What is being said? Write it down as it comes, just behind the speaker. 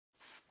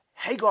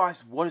Hey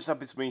guys, what is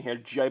up? It's me here,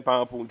 Jay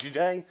Pineapple.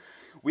 Today,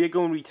 we are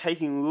going to be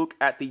taking a look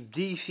at the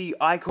DC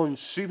Icon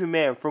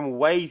Superman from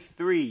Wave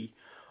 3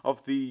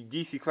 of the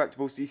DC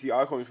Collectibles DC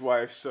Icons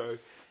wave. So,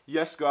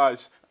 yes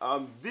guys,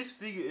 this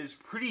figure is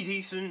pretty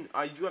decent.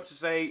 I do have to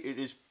say,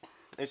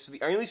 it's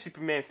the only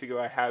Superman figure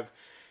I have.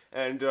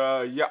 And,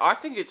 yeah, I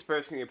think it's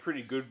personally a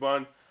pretty good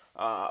one.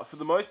 For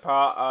the most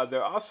part,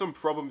 there are some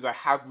problems I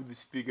have with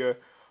this figure.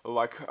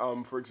 Like,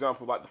 for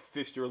example, like the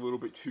fists are a little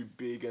bit too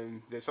big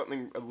and there's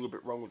something a little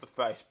bit wrong with the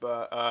face.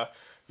 But,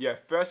 yeah,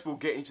 first we'll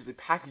get into the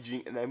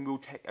packaging and then we'll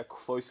take a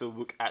closer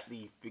look at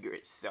the figure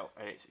itself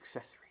and its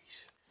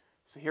accessories.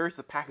 So here is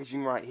the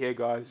packaging right here,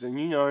 guys. And,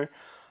 you know,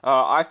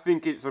 I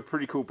think it's a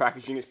pretty cool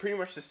packaging. It's pretty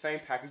much the same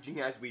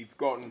packaging as we've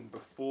gotten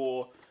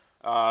before.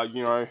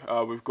 You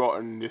know, we've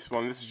gotten this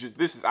one.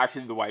 This is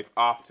actually the wave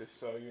after.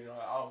 So, you know,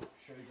 I'll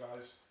show you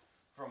guys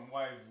from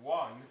wave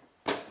 1.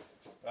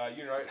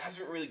 You know, it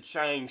hasn't really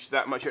changed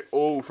that much at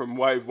all from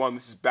Wave 1.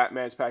 This is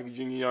Batman's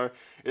packaging, you know.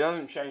 It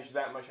hasn't changed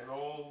that much at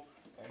all.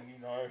 And,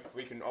 you know,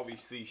 we can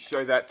obviously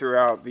show that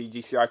throughout the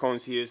DC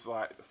Icons here,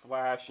 like the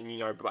Flash and, you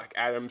know, Black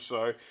Adam.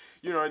 So,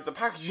 you know, the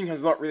packaging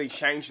has not really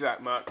changed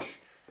that much.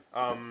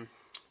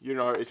 You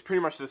know, it's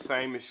pretty much the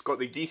same. It's got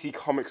the DC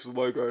Comics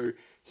logo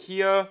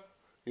here.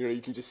 You know,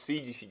 you can just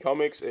see DC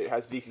Comics. It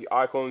has DC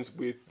Icons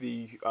with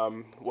the,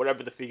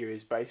 whatever the figure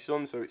is based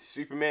on. So it's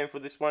Superman for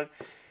this one.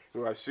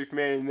 We have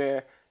Superman in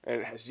there,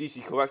 and it has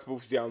DC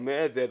Collectibles down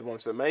there. They're the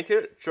ones that make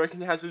it.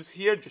 Choking hazards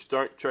here. Just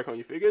don't choke on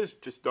your figures.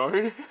 Just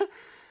don't.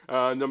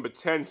 Number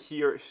 10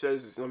 here, it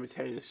says it's number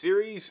 10 in the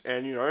series,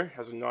 and, you know,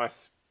 has a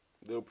nice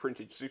little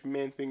printed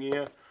Superman thing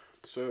here.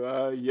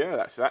 So, yeah,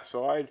 that's that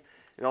side.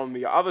 And on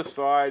the other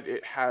side,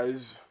 it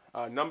has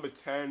number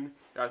 10.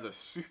 It has a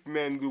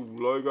Superman little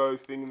logo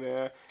thing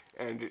there,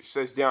 and it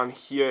says down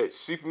here, it's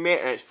Superman,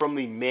 and it's from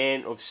the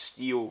Man of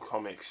Steel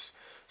comics.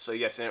 So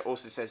yes, and it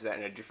also says that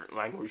in a different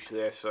language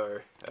there, so,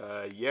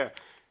 yeah.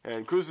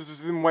 And because this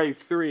is in Wave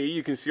 3,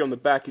 you can see on the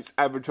back it's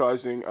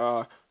advertising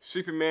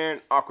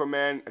Superman,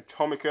 Aquaman,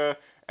 Atomica,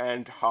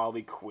 and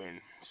Harley Quinn.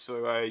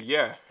 So,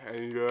 yeah,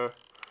 and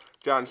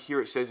down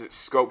here it says it's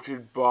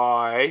sculpted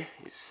by,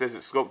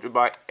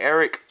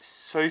 Eric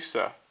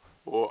Sosa.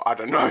 Or, I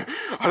don't know,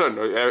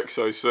 Eric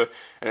Sosa.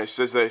 And it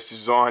says that it's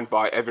designed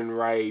by Evan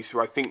Reyes,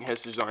 who I think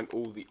has designed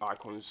all the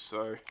icons,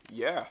 so,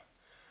 yeah.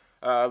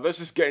 Let's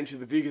just get into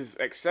the figure's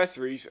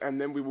accessories, and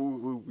then we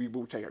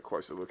will take a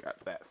closer look at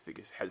that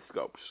figure's head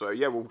sculpt. So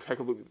yeah, we'll take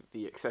a look at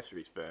the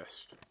accessories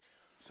first.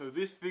 So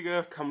this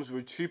figure comes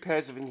with 2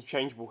 pairs of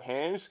interchangeable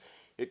hands.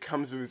 It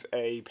comes with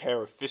a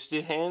pair of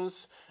fisted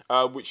hands,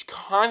 which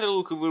kind of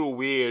look a little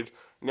weird.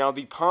 Now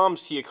the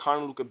palms here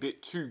kind of look a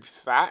bit too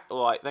fat,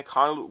 like they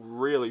kind of look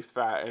really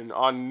fat, and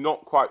I'm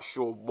not quite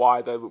sure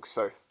why they look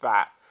so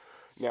fat.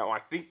 Now I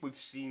think we've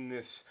seen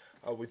this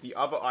with the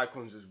other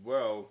icons as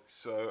well.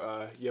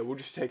 So, yeah, we'll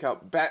just take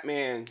out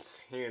Batman's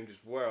hand as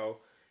well.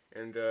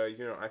 And,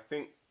 you know, I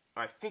think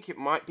it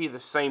might be the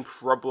same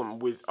problem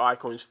with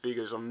Icons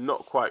figures. I'm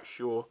not quite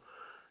sure.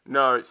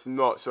 No, it's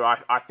not. So,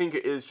 I think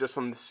it is just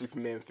on the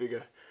Superman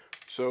figure.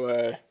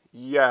 So,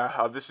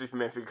 yeah, this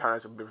Superman figure kind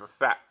of has a bit of a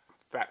fat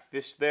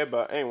fist there.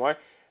 But, anyway,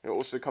 it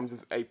also comes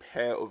with a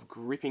pair of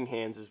gripping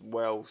hands as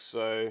well.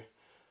 So,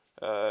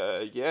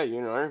 yeah,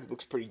 you know,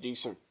 looks pretty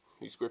decent,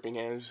 these gripping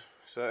hands.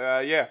 So,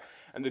 yeah,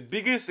 and the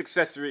biggest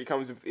accessory it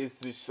comes with is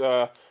this,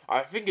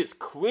 I think it's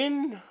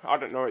Quinn, I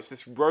don't know, it's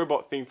this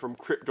robot thing from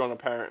Krypton,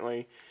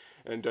 apparently,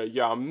 and,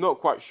 yeah, I'm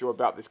not quite sure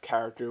about this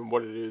character and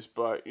what it is,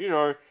 but, you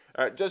know,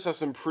 it does have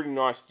some pretty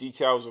nice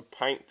details of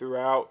paint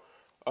throughout.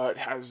 It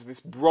has this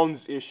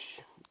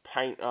bronze-ish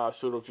paint,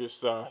 sort of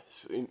just,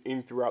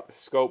 in throughout the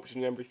sculpt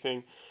and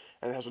everything,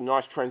 and it has a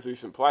nice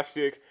translucent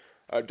plastic.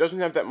 It doesn't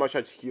have that much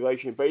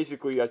articulation. It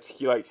basically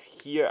articulates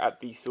here at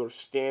the sort of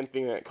stand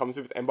thing that it comes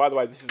with. And by the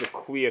way, this is a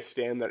clear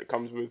stand that it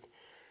comes with.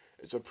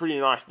 It's a pretty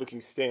nice looking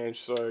stand,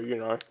 so, you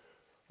know,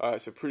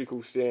 it's a pretty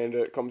cool stand.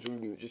 It comes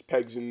with just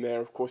pegs in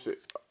there. Of course, it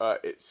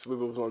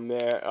swivels on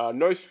there.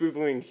 No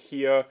swiveling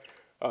here.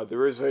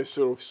 There is a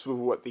sort of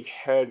swivel at the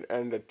head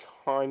and a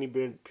tiny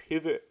bit of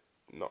pivot.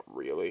 Not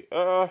really.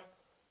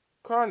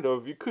 Kind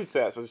of. You could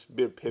say it's a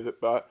bit of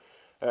pivot, but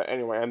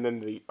anyway, and then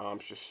the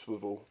arms just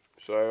swivel.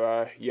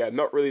 So, yeah,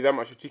 not really that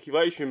much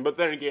articulation, but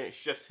then again, it's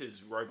just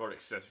his robot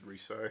accessory,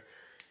 so,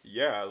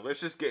 yeah, let's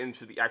just get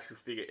into the actual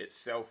figure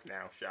itself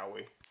now, shall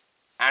we?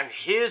 And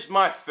here's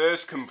my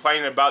first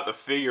complaint about the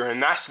figure,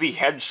 and that's the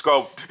head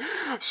sculpt.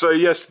 So,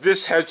 yes,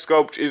 this head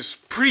sculpt is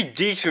pretty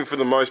decent for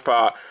the most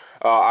part.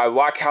 I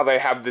like how they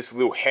have this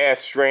little hair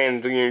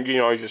strand, you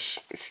know, just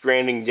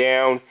stranding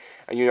down,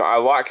 and, you know, I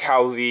like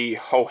how the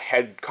whole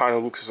head kind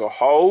of looks as a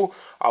whole.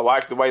 I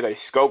like the way they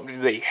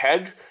sculpted the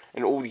head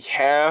and all the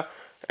hair.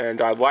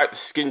 And I like the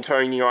skin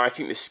tone, you know, I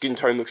think the skin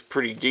tone looks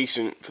pretty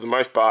decent for the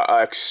most part,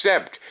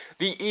 except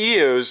the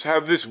ears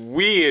have this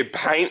weird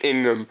paint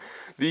in them.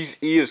 These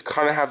ears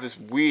kind of have this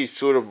weird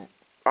sort of,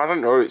 I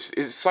don't know,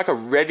 it's like a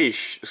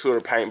reddish sort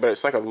of paint, but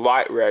it's like a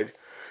light red.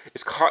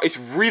 It's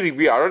really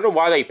weird. I don't know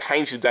why they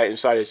painted that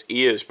inside his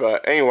ears,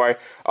 but anyway,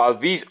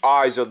 these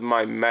eyes are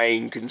my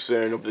main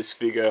concern of this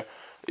figure.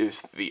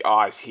 is the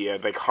eyes here.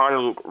 They kind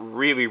of look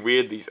really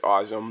weird, these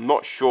eyes. I'm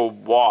not sure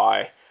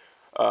why.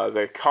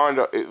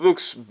 It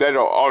looks better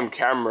on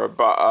camera,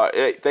 but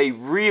they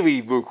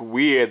really look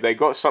weird. They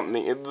got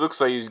something, it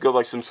looks like he's got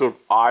like some sort of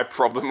eye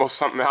problem or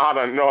something, I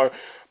don't know.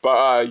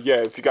 But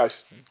yeah, if you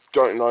guys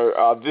don't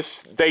know,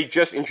 they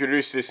just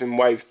introduced this in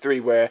Wave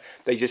 3 where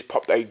they just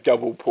popped a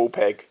double ball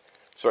peg.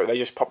 Sorry, they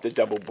just popped a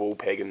double ball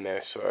peg in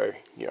there, so,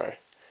 you know.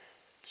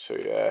 So,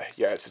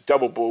 yeah, it's a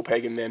double ball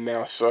peg in there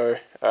now, so,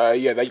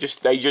 yeah, they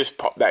just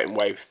popped that in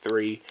Wave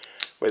 3,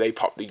 where they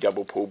popped the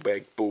double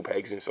ball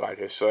pegs inside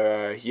here.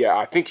 So, yeah,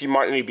 I think you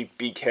might need to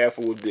be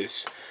careful with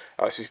this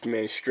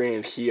Superman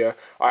strand here.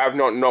 I have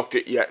not knocked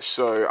it yet,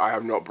 so I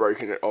have not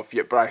broken it off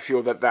yet, but I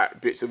feel that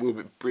that bit's a little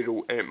bit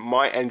brittle, and it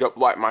might end up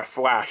like my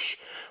Flash,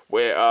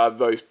 where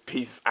those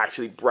pieces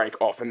actually break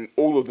off, and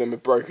all of them are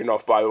broken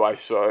off, by the way.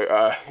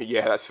 So,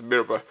 yeah, that's a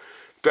bit of a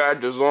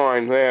bad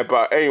design there,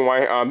 but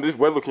anyway,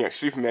 we're looking at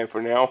Superman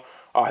for now.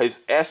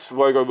 His S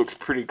logo looks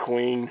pretty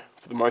clean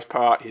for the most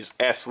part. His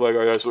S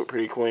logo does look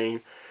pretty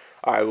clean.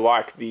 I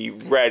like the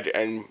red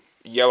and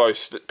yellow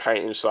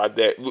paint inside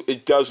there.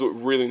 It does look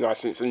really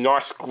nice, and it's a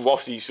nice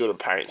glossy sort of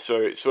paint,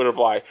 so it sort of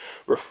like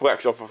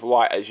reflects off of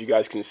light, as you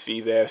guys can see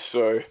there.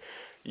 So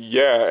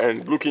yeah,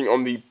 and looking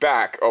on the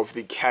back of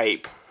the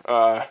cape,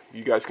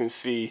 you guys can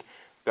see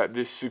that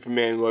this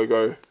Superman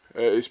logo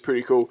is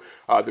pretty cool.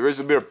 There is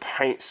a bit of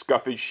paint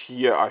scuffage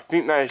here. I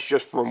think that is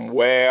just from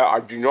wear. I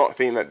do not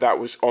think that that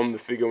was on the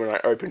figure when I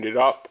opened it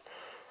up.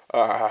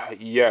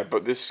 Yeah,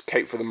 but this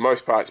cape for the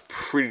most part is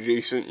pretty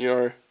decent, you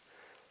know.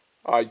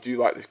 I do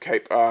like this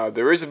cape.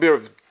 There is a bit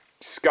of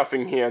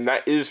scuffing here, and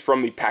that is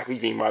from the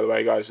packaging, by the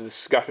way, guys. The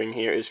scuffing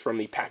here is from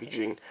the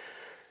packaging.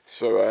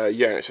 So,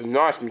 yeah, it's a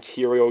nice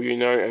material, you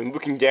know, and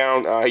looking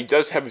down, he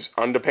does have his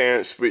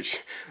underpants,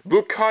 which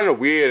look kind of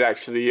weird,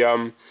 actually,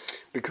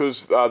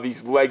 because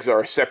these legs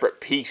are a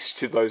separate piece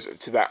to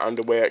that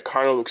underwear. It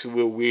kind of looks a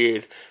little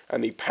weird,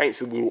 and the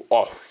paint's a little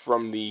off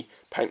from the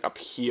paint up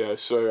here.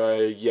 So,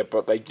 yeah,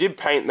 but they did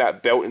paint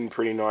that belt in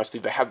pretty nicely.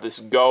 They have this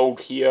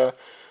gold here,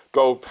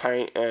 gold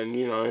paint, and,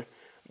 you know,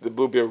 the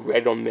little bit of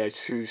red on there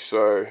too.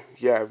 So,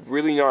 yeah,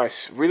 really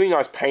nice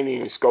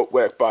painting and sculpt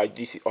work by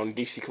DC on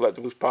DC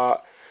Collectibles'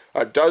 part.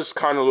 It does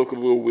kind of look a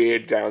little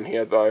weird down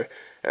here, though.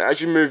 And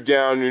as you move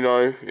down, you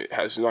know, it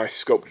has nice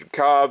sculpted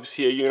calves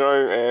here, you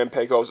know, and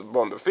peg holes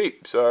on the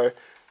feet. So,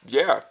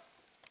 yeah.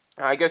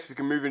 I guess we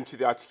can move into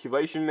the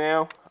articulation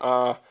now.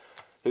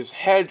 His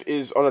head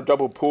is on a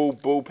double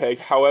ball peg.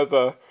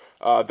 However,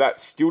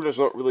 that still does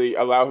not really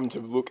allow him to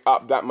look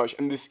up that much.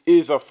 And this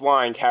is a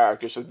flying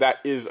character, so that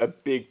is a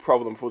big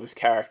problem for this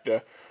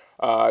character.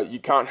 You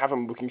can't have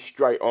him looking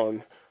straight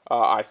on.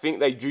 I think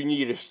they do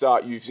need to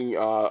start using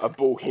a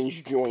ball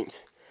hinge joint,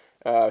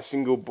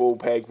 single ball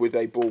peg with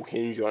a ball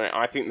hinge on it.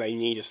 I think they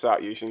need to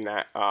start using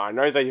that. I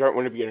know they don't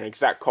want to be an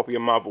exact copy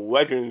of Marvel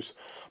Legends,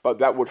 but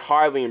that would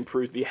highly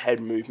improve the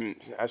head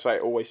movement, as I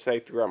always say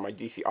throughout my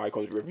DC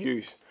Icons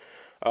reviews.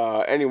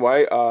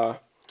 Anyway,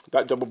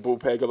 that double ball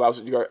peg allows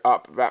it to go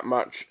up that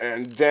much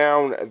and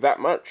down that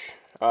much.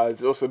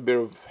 There's also a bit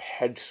of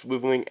head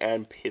swiveling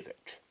and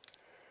pivot.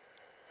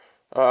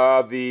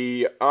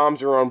 The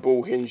arms are on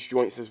ball hinge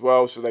joints as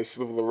well, so they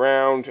swivel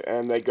around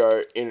and they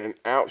go in and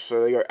out.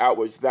 So they go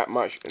outwards that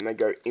much and they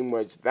go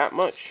inwards that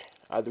much.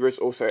 There is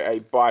also a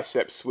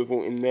bicep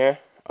swivel in there,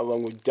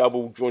 along with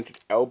double jointed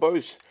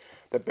elbows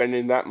that bend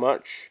in that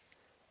much.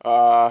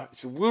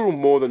 It's a little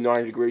more than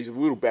 90 degrees, a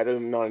little better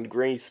than 90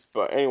 degrees.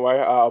 But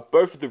anyway,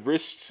 both of the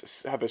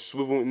wrists have a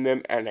swivel in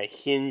them and a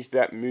hinge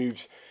that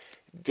moves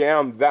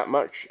down that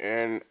much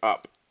and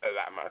up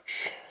that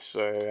much.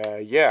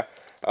 So, yeah.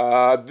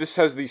 This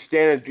has the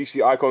standard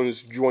DC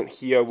Icons joint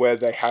here, where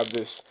they have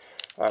this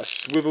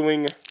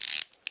swiveling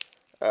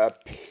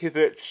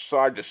pivot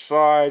side to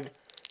side,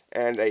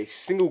 and a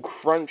single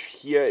crunch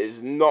here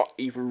is not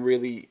even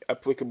really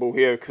applicable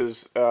here,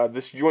 because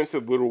this joint's a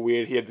little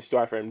weird here, this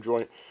diaphragm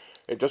joint.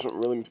 It doesn't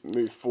really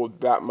move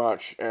forward that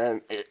much, and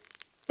it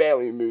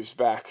barely moves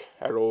back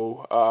at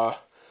all.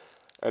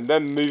 And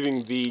then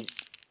moving the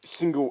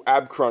single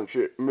ab crunch,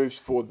 it moves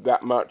forward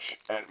that much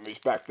and moves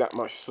back that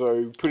much.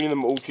 So putting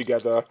them all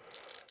together,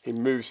 he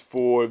moves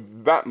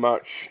forward that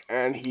much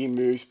and he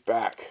moves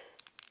back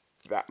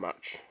that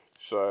much.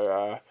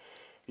 So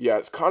yeah,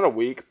 it's kind of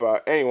weak,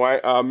 but anyway,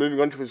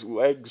 moving on to his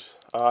legs.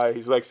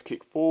 His legs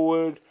kick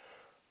forward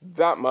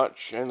that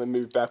much and then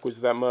move backwards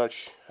that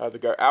much. They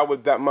go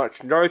outward that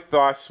much. No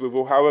thigh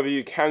swivel. However,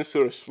 you can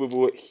sort of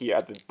swivel it here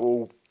at the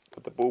ball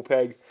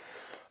peg.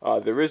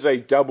 There is a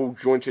double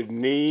jointed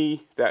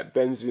knee that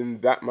bends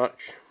in that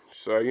much,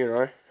 so you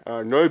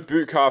know, no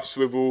boot calf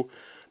swivel,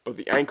 but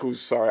the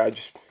ankles, sorry, I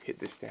just hit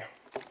this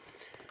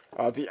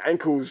down. The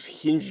ankles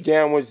hinge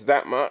downwards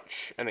that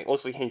much, and they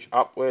also hinge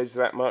upwards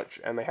that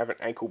much, and they have an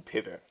ankle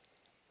pivot,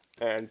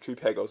 and two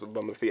peg holes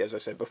on the feet, as I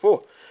said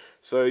before.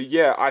 So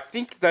yeah, I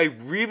think they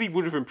really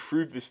would have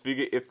improved this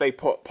figure if they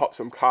pop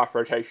some calf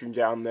rotation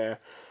down there,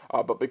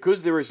 but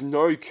because there is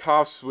no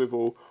calf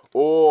swivel,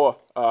 or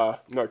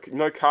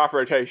no calf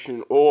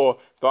rotation or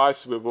thigh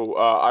swivel,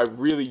 I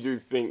really do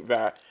think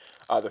that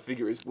the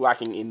figure is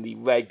lacking in the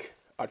leg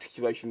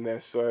articulation there.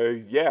 So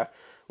yeah,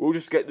 we'll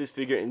just get this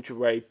figure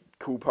into a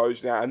cool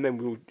pose now, and then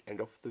we'll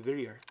end off the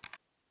video.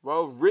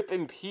 Well, rip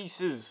in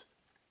pieces.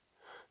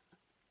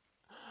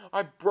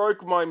 I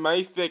broke my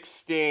Mafex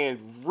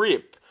stand.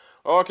 Rip.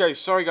 Okay,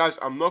 sorry guys,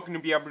 I'm not going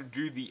to be able to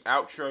do the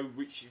outro,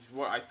 which is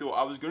what I thought.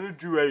 I was going to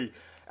do a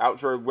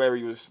outro where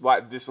he was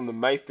like this on the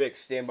Mafex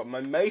stand, but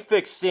my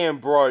Mafex stand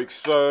broke,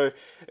 so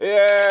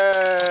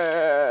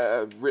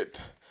yeah, rip.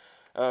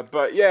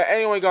 But yeah,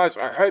 anyway guys,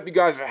 I hope you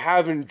guys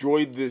have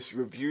enjoyed this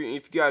review. And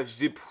if you guys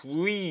did,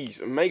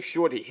 please make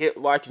sure to hit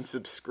like and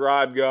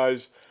subscribe,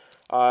 guys.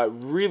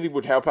 Really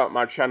would help out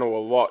my channel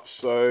a lot.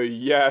 So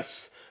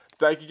yes,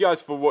 thank you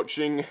guys for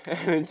watching,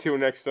 and until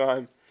next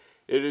time,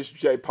 it is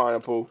J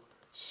Pineapple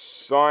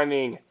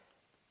signing.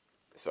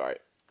 Sorry,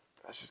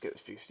 let's just get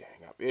this figure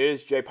standing up. It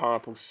is J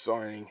Pineapple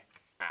signing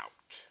out.